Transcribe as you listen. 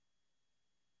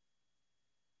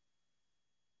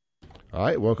All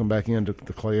right, welcome back into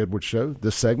the Clay Edwards Show.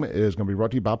 This segment is going to be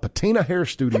brought to you by Patina Hair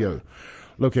Studio,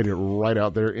 located right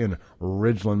out there in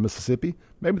Ridgeland, Mississippi.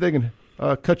 Maybe they can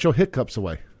cut your hiccups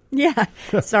away. Yeah.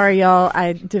 Sorry, y'all.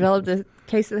 I developed a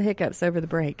case of the hiccups over the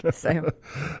break. So,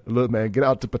 look, man, get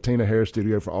out to Patina Hair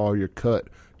Studio for all your cut,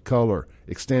 color,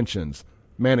 extensions,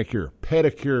 manicure,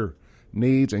 pedicure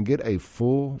needs, and get a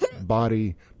full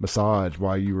body massage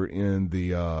while you were in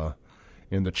the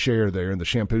chair there in the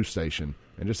shampoo station.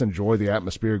 And just enjoy the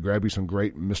atmosphere. Grab you some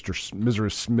great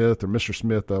Mr. Smith,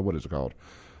 what is it called?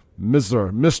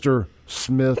 Mr.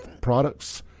 Smith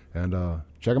products. And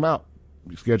check them out.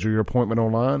 You schedule your appointment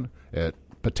online at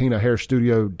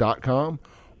patinahairstudio.com,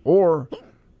 or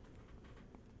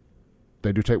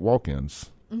they do take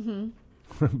walk-ins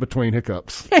between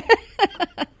hiccups.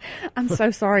 I'm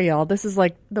so sorry, y'all. This is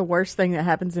like the worst thing that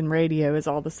happens in radio is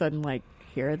all of a sudden like,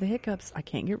 here are the hiccups. I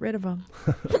can't get rid of them.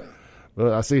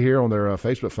 Well, I see here on their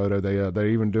Facebook photo they're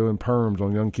even doing perms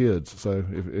on young kids. So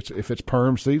if it's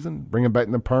perm season, bringing back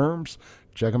the perms,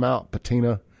 check them out.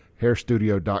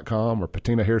 PatinaHairStudio.com or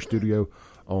Patina Hair Studio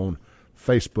on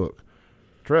Facebook.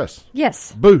 Tress.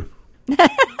 Yes. Boo.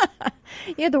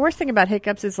 Yeah, the worst thing about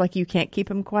hiccups is like you can't keep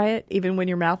them quiet even when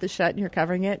your mouth is shut and you're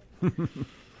covering it.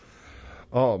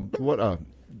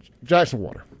 Jackson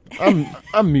Water.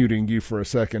 I'm muting you for a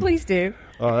second. Please do.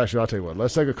 Actually, I'll tell you what.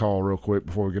 Let's take a call real quick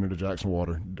before we get into Jackson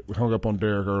Water. We hung up on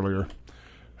Derek earlier.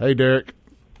 Hey, Derek.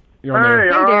 You on there? Hey,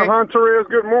 Derek. Hunter,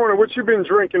 good morning. What you been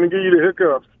drinking to give you the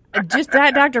hiccups? Just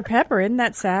that Dr. Pepper. Isn't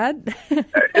that sad? It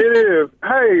is.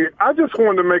 Hey, I just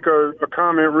wanted to make a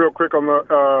comment real quick on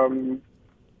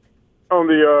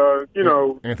the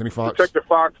Anthony Fox. Detective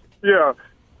Fox. Yeah.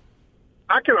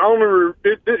 I can only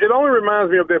it only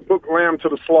reminds me of that book Lamb to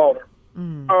the Slaughter.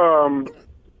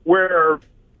 Where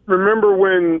remember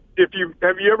when have you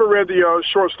ever read the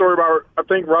short story about, I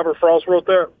think Robert Frost wrote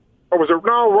that, or was it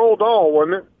Roald Dahl,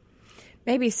 wasn't it?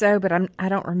 Maybe so, but I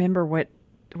don't remember what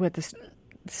the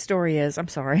story is. I'm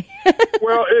sorry.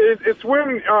 Well, it's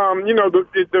when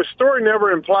the story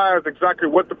never implies exactly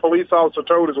what the police officer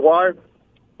told his wife,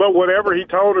 but whatever he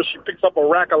told her, she picks up a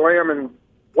rack of lamb and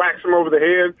whacks him over the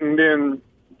head, and then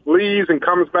leaves and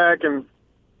comes back, and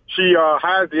she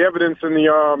hides the evidence in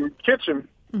the kitchen.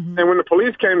 Mm-hmm. And when the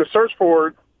police came to search for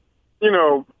it, they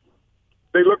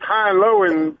looked high and low,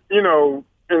 and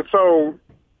and so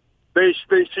she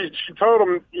told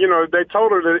them, they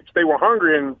told her that they were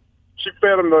hungry, and she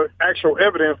fed them the actual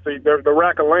evidence, the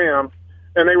rack of lamb,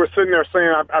 and they were sitting there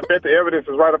saying, I bet the evidence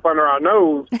is right up under our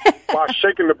nose, while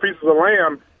shaking the pieces of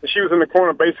lamb, and she was in the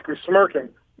corner basically smirking.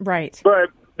 Right. But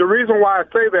the reason why I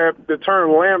say that, the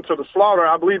term lamb to the slaughter,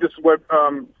 I believe this is what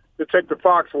Detective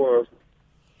Fox was.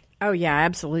 Oh, yeah,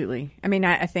 absolutely. I mean,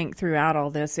 I think throughout all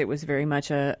this, it was very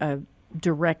much a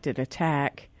directed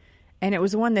attack, and it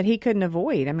was one that he couldn't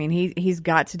avoid. I mean, he's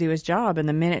got to do his job, and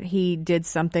the minute he did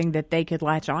something that they could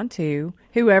latch onto,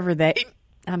 whoever they is.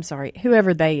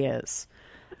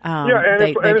 It's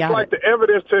like the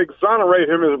evidence to exonerate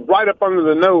him is right up under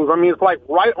the nose. I mean, it's like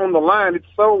right on the line. It's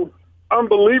so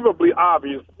unbelievably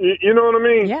obvious. You know what I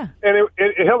mean? Yeah. And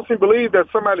it helps me believe that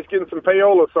somebody's getting some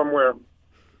payola somewhere.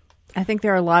 I think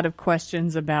there are a lot of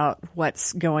questions about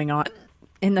what's going on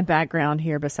in the background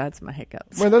here besides my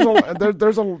hiccups. Well, there's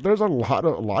a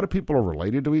lot of people are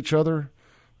related to each other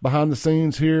behind the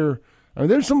scenes here. I mean,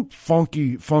 there's some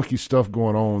funky stuff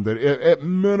going on that at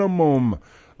minimum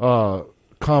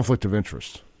conflict of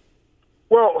interest.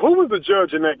 Well, who was the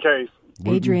judge in that case?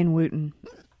 Adrian Wooten.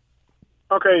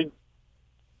 Okay.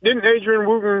 Didn't Adrian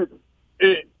Wooten,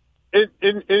 in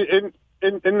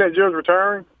that judge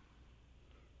retiring?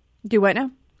 Do what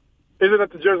now? Is it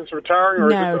that the judge is retiring, or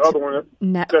is it the other one?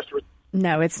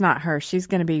 No, it's not her. She's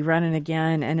going to be running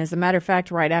again. And as a matter of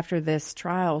fact, right after this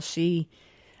trial, she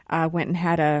went and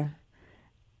had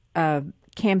a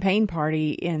campaign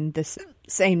party in the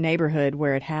same neighborhood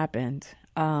where it happened.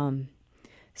 And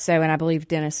I believe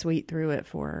Dennis Sweet threw it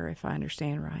for her, if I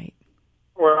understand right.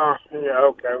 Well, yeah,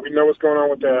 okay. We know what's going on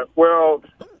with that. Well,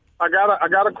 I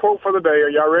got a quote for the day. Are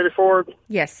y'all ready for it?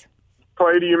 Yes.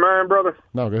 Clay, do you mind, brother?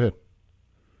 No, go ahead.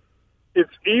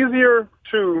 It's easier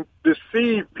to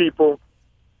deceive people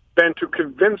than to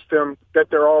convince them that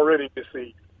they're already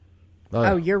deceived.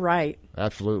 Oh, you're right.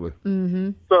 Absolutely.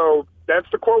 Mm-hmm. So that's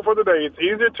the quote for the day. It's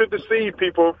easier to deceive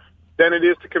people than it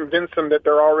is to convince them that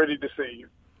they're already deceived.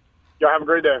 Y'all have a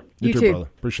great day. You too, brother.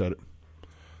 Appreciate it.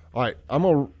 All right, I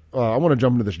want to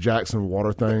jump into this Jackson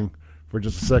Water thing for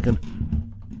just a second.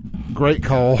 Great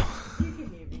call.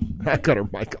 I cut her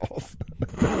mic off.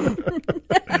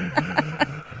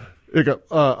 Hiccup.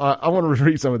 I want to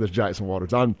read some of this Jackson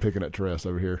Waters. I'm picking at Teresa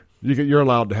over here. You're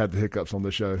allowed to have the hiccups on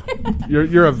the show.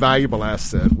 You're a valuable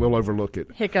asset. We'll overlook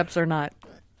it. Hiccups or not.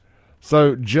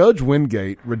 So Judge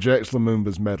Wingate rejects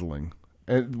Lumumba's meddling.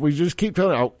 And we just keep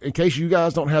telling you, in case you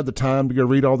guys don't have the time to go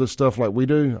read all this stuff like we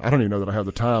do, I don't even know that I have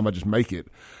the time. I just make it.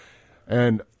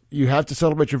 And you have to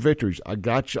celebrate your victories. I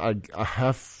got you.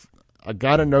 I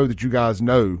got to know that you guys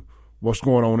know what's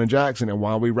going on in Jackson and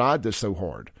why we ride this so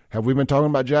hard. Have we been talking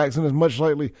about Jackson as much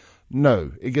lately?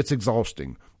 No, it gets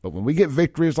exhausting. But when we get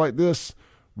victories like this,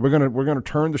 we're gonna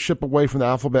turn the ship away from the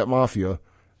Alphabet Mafia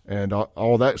and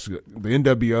all that's the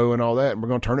NWO and all that, and we're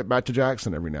gonna turn it back to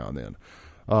Jackson every now and then.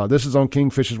 This is on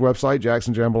Kingfish's website,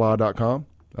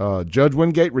 jacksonjambalaya.com. Judge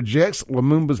Wingate rejects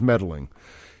Lumumba's meddling.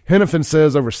 Hennepin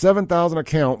says over 7,000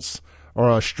 accounts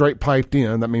are straight piped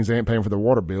in. That means they ain't paying for their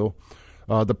water bill.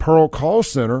 The Pearl Call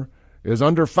Center is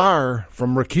under fire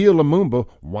from Rakia Lumumba.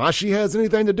 Why she has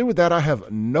anything to do with that, I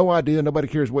have no idea. Nobody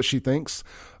cares what she thinks.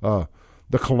 The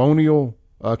Colonial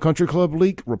Country Club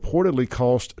leak reportedly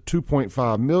cost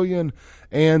 $2.5 million,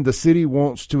 and the city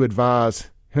wants to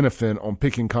advise Hennepin on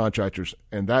picking contractors,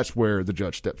 and that's where the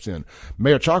judge steps in.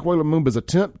 Mayor Chokwe Lumumba's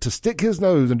attempt to stick his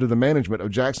nose into the management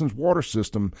of Jackson's water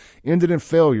system ended in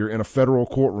failure in a federal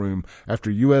courtroom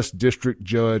after U.S. District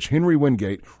Judge Henry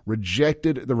Wingate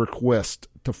rejected the request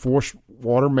to force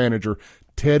water manager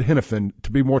Ted Hennepin to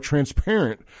be more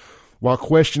transparent while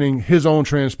questioning his own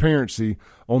transparency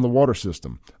on the water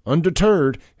system.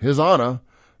 Undeterred, His Honor,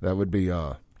 that would be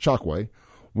Chokwe,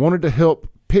 wanted to help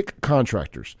pick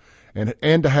contractors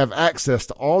and to have access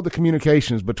to all the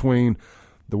communications between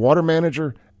the water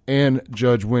manager and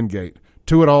Judge Wingate.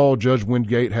 To it all, Judge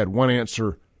Wingate had one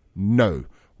answer: no.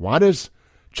 Why does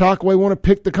Chokwe want to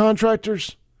pick the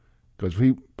contractors? Because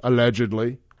he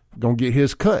allegedly going to get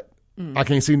his cut. I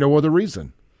can't see no other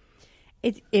reason.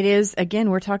 It is, again,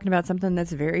 we're talking about something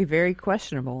that's very, very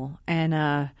questionable. And,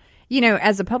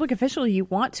 as a public official, you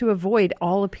want to avoid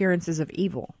all appearances of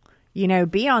evil.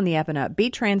 Be on the up and up. Be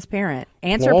transparent.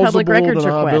 Answer public records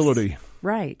requests.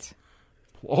 Right.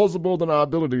 Plausible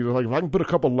deniability. Like, if I can put a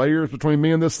couple layers between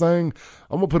me and this thing,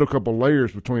 I'm going to put a couple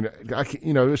layers between it.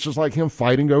 It's just like him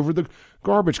fighting over the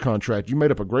garbage contract. You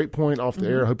made up a great point off the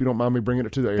air. I hope you don't mind me bringing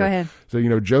it to the air. Go ahead.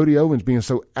 So, Jody Owens being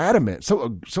so adamant,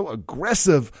 so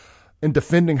aggressive in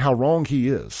defending how wrong he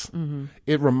is. Mm-hmm.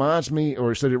 It reminds me,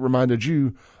 or it said it reminded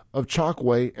you, of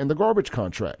Chokwe and the garbage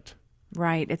contract.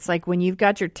 Right. It's like when you've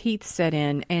got your teeth set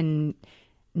in and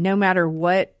no matter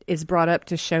what is brought up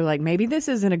to show like maybe this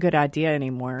isn't a good idea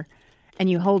anymore and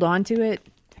you hold on to it,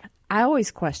 I always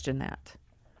question that.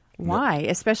 Why?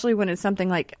 Yep. Especially when it's something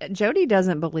like Jody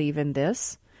doesn't believe in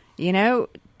this.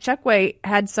 Chokwe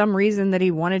had some reason that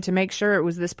he wanted to make sure it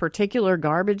was this particular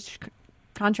garbage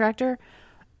contractor.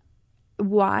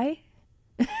 Why?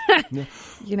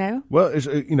 Yeah. Well, it's,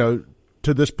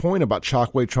 to this point about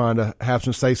Chokwe trying to have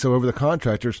some say-so over the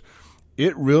contractors,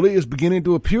 it really is beginning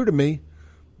to appear to me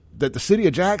that the city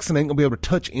of Jackson ain't going to be able to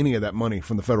touch any of that money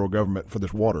from the federal government for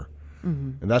this water.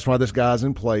 Mm-hmm. And that's why this guy's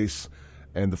in place.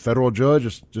 And the federal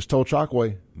judge just told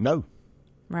Chokwe, no.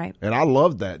 Right. And I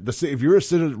love that. If you're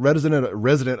a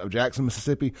resident of Jackson,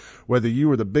 Mississippi, whether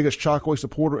you are the biggest Chokwe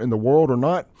supporter in the world or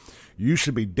not, you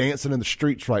should be dancing in the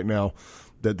streets right now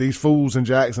that these fools in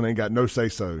Jackson ain't got no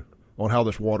say-so on how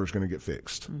this water is going to get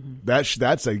fixed. Mm-hmm.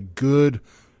 That's a good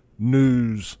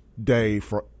news day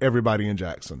for everybody in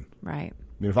Jackson. Right.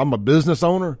 If I'm a business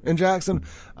owner in Jackson,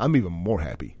 I'm even more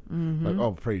happy. Mm-hmm. Like,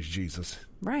 oh, praise Jesus.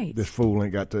 Right. This fool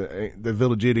the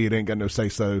village idiot ain't got no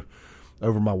say-so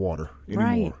over my water anymore.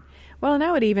 Right. Well, and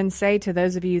I would even say to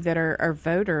those of you that are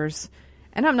voters,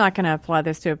 and I'm not going to apply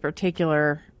this to a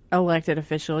particular elected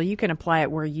official. You can apply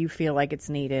it where you feel like it's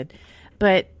needed.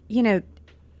 But,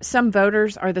 some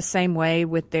voters are the same way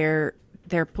with their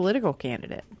political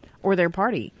candidate or their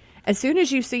party. As soon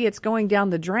as you see it's going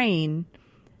down the drain,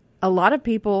 a lot of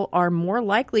people are more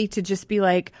likely to just be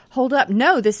like, hold up,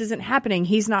 no, this isn't happening.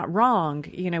 He's not wrong,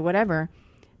 whatever.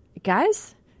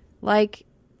 Guys,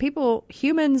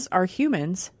 humans are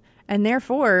humans, and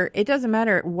therefore it doesn't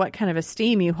matter what kind of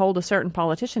esteem you hold a certain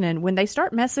politician in. When they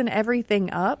start messing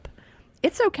everything up,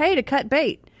 it's okay to cut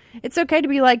bait. It's okay to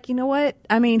be like, you know what?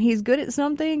 I mean, he's good at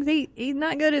some things. He's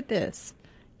not good at this,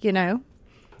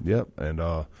 Yep. And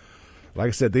like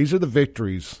I said, these are the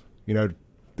victories.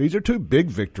 These are two big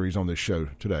victories on this show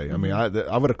today. Mm-hmm. I mean,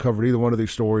 I would have covered either one of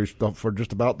these stories for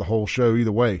just about the whole show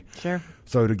either way. Sure.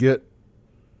 So to get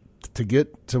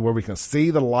to where we can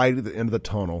see the light at the end of the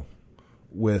tunnel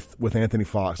with Anthony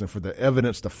Fox and for the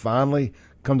evidence to finally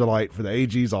come to light for the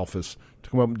AG's office to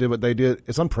come up and do what they did,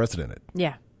 it's unprecedented.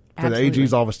 Yeah. For the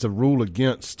AG's office to rule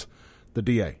against the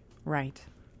DA. Right.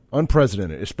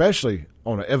 unprecedented, especially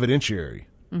on an evidentiary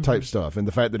type stuff, and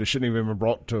the fact that it shouldn't even have been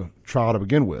brought to trial to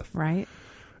begin with. Right.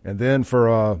 And then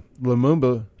for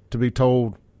Lumumba to be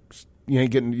told, you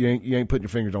ain't putting your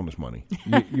fingers on this money.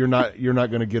 You're not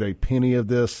going to get a penny of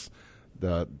this.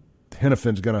 The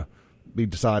Hennefin's going to be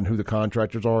deciding who the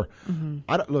contractors are. Mm-hmm.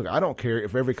 I don't care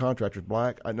if every contractor's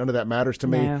black. None of that matters to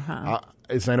me.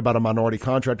 This ain't about a minority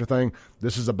contractor thing.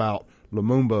 This is about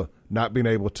Lumumba not being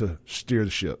able to steer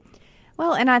the ship.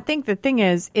 Well, and I think the thing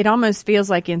is, it almost feels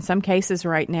like in some cases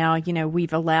right now,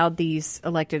 we've allowed these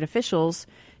elected officials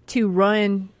to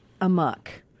run amok.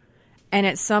 And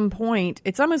at some point,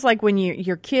 it's almost like when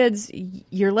your kids,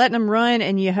 you're letting them run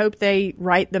and you hope they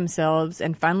right themselves.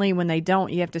 And finally, when they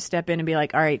don't, you have to step in and be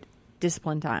like, all right,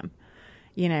 discipline time.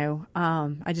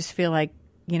 I just feel like,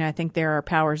 I think there are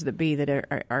powers that be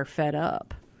that are fed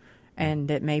up and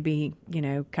that maybe,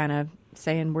 kind of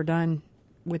saying we're done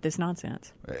with this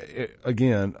nonsense.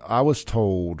 Again, I was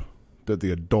told that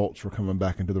the adults were coming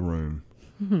back into the room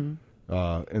in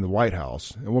the White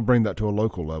House, and we'll bring that to a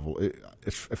local level. It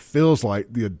feels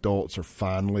like the adults are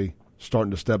finally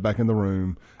starting to step back in the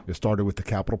room. It started with the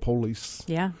Capitol Police.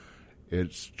 Yeah.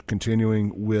 It's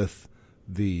continuing with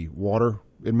the water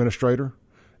administrator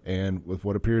and with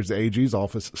what appears the AG's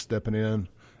office stepping in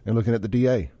and looking at the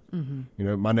DA.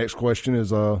 Mm-hmm. My next question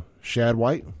is, Shad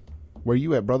White, where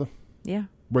you at, brother? Yeah.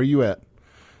 Where you at?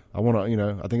 I want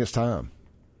to, I think it's time,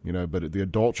 but the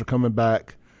adults are coming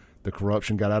back. The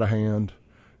corruption got out of hand,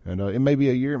 and it may be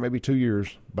a year, maybe 2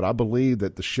 years, but I believe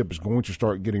that the ship is going to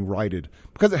start getting righted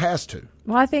because it has to.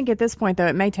 Well, I think at this point, though,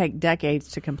 it may take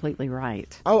decades to completely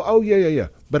right. Oh, yeah.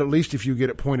 But at least if you get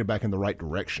it pointed back in the right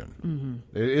direction,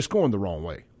 it's going the wrong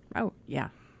way. Oh, yeah.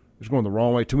 It's going the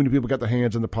wrong way. Too many people got their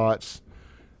hands in the pots,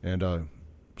 and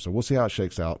so we'll see how it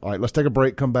shakes out. All right, let's take a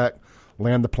break, come back,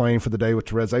 land the plane for the day with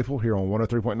Therese April here on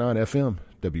 103.9 FM,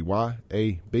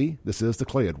 WYAB. This is The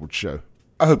Clay Edwards Show.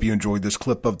 I hope you enjoyed this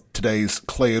clip of today's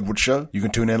Clay Edwards Show. You can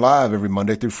tune in live every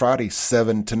Monday through Friday,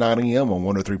 7 to 9 a.m. on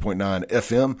 103.9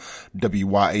 FM,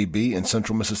 WYAB in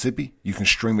Central Mississippi. You can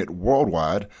stream it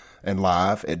worldwide and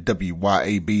live at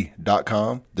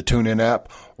WYAB.com, the TuneIn app,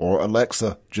 or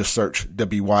Alexa. Just search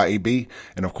WYAB.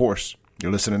 And, of course,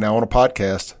 you're listening now on a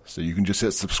podcast, so you can just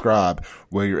hit subscribe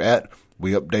where you're at.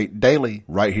 We update daily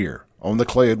right here on The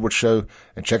Clay Edwards Show,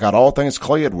 and check out all things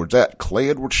Clay Edwards at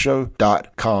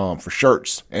ClayEdwardsShow.com for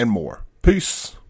shirts and more. Peace.